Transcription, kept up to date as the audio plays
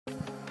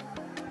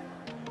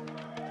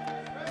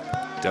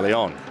De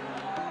Leon.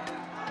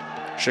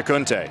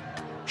 Shacunte.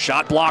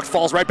 Shot blocked,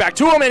 falls right back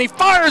to him, and he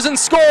fires and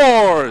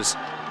scores!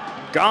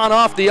 Gone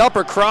off the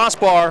upper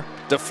crossbar.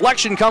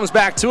 Deflection comes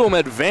back to him.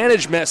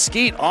 Advantage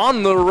Mesquite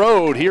on the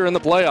road here in the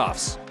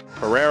playoffs.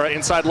 Pereira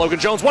inside Logan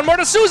Jones. One more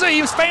to Souza.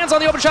 He fans on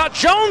the open shot.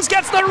 Jones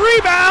gets the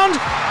rebound,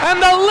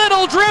 and the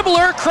little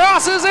dribbler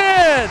crosses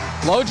in.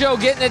 Lojo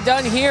getting it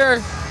done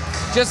here,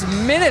 just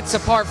minutes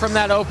apart from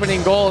that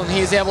opening goal, and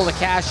he's able to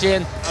cash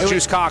in.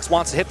 Juice Cox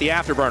wants to hit the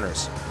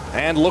afterburners,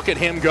 and look at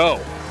him go.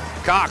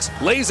 Cox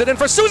lays it in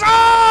for Souza.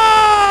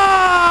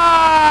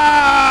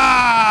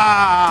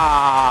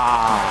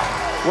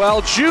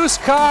 Well, Juice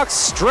Cox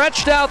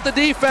stretched out the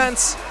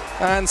defense,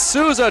 and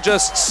Souza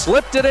just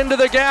slipped it into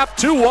the gap.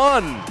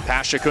 2-1.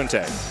 Pass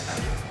Shacunte.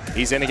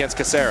 He's in against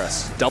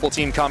Caceres. Double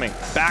team coming.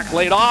 Back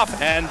laid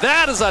off, and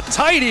that is a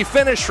tidy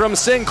finish from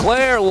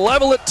Sinclair.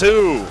 Level at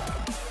 2.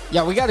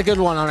 Yeah, we got a good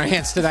one on our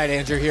hands tonight,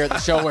 Andrew, here at the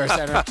ShoWare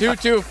Center.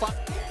 2-2.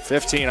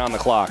 15 on the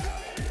clock.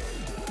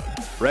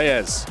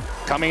 Reyes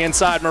coming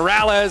inside.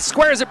 Morales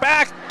squares it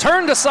back.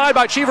 Turned aside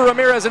by Chiva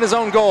Ramirez in his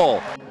own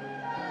goal.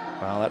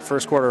 Well, that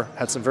first quarter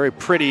had some very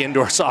pretty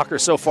indoor soccer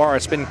so far.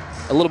 It's been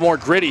a little more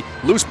gritty.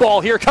 Loose ball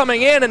here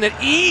coming in, and an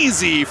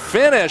easy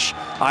finish.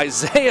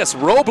 Isaias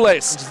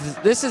Robles.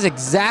 This is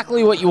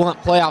exactly what you want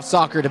playoff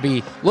soccer to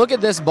be. Look at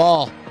this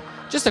ball.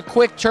 Just a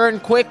quick turn,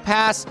 quick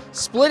pass,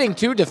 splitting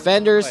two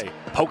defenders.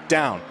 Poked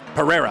down.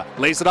 Pereira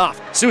lays it off.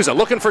 Souza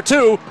looking for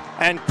 2,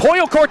 and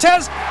Pollo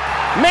Cortez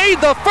made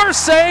the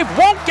first save,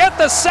 won't get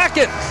the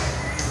second.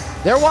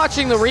 They're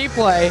watching the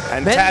replay.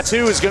 And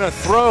Tattoo is going to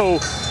throw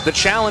the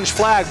challenge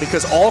flag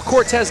because all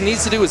Cortez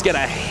needs to do is get a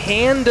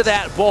hand to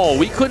that ball.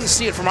 We couldn't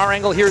see it from our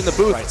angle here in the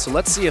booth. Right, so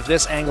let's see if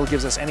this angle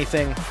gives us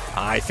anything.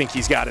 I think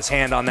he's got his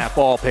hand on that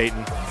ball, Peyton.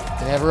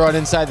 And everyone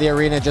inside the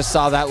arena just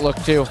saw that look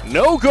too.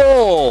 No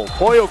goal.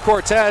 Pollo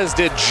Cortez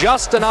did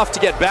just enough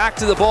to get back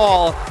to the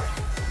ball.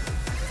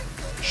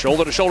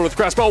 Shoulder to shoulder with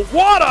Crespo.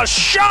 What a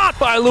shot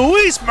by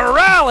Luis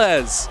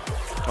Morales!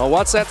 Well,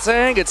 what's that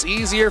saying? It's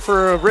easier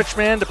for a rich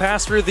man to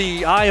pass through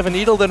the eye of a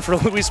needle than for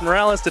Luis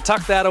Morales to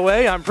tuck that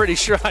away. I'm pretty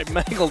sure I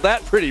mangled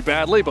that pretty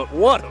badly, but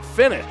what a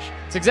finish.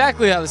 It's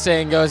exactly how the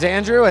saying goes,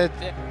 Andrew.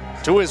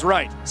 To his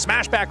right,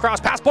 smash back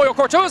cross past Pollo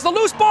Cortez. The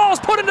loose ball is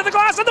put into the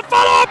glass, and the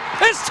follow-up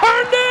is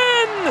turned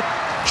in!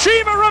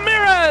 Chiva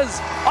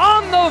Ramirez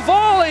on the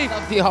volley.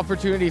 The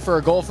opportunity for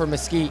a goal for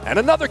Mesquite. And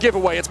another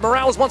giveaway. It's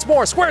Morales once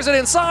more. Squares it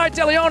inside.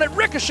 De Leon, it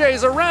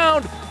ricochets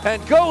around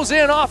and goes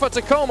in off a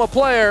Tacoma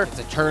player. It's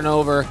a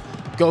turnover.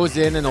 Goes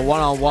in a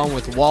one-on-one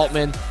with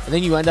Waltman. And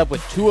then you end up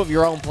with 2 of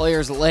your own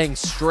players laying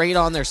straight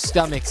on their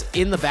stomachs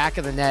in the back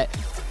of the net.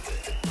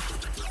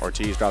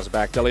 Ortiz draws it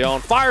back. De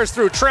Leon fires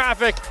through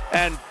traffic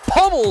and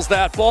pummels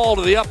that ball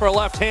to the upper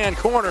left-hand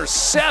corner.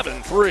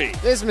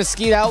 7-3. This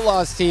Mesquite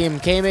Outlaws team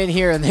came in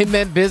here and they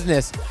meant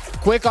business.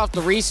 Quick off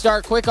the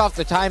restart, quick off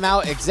the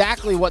timeout,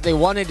 exactly what they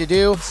wanted to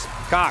do.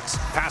 Cox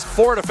past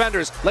 4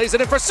 defenders, lays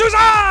it in for Souza!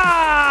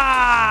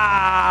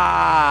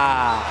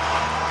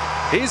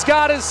 He's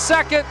got his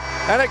second,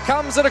 and it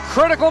comes at a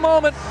critical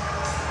moment.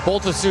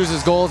 Both of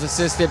Souza's goals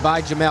assisted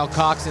by Jamel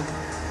Cox.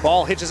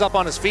 Ball hitches up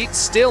on his feet,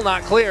 still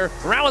not clear.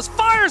 Morales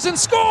fires and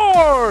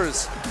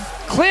scores!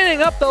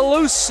 Cleaning up the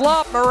loose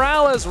slop,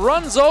 Morales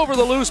runs over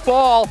the loose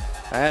ball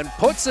and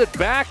puts it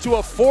back to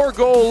a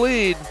 4-goal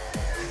lead.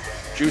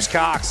 Juice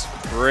Cox,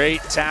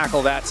 great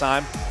tackle that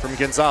time from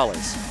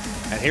Gonzalez.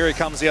 And here he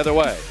comes the other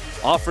way.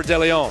 Off for De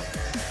Leon.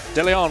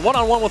 De Leon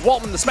one-on-one with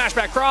Waltman, the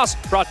smashback cross,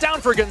 brought down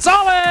for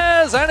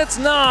Gonzalez, and it's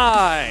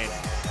 9.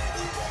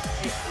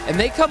 And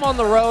they come on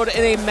the road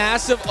in a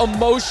massive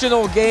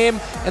emotional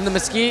game, and the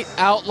Mesquite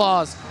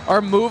Outlaws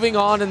are moving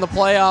on in the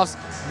playoffs.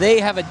 They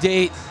have a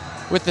date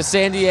with the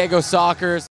San Diego Sockers.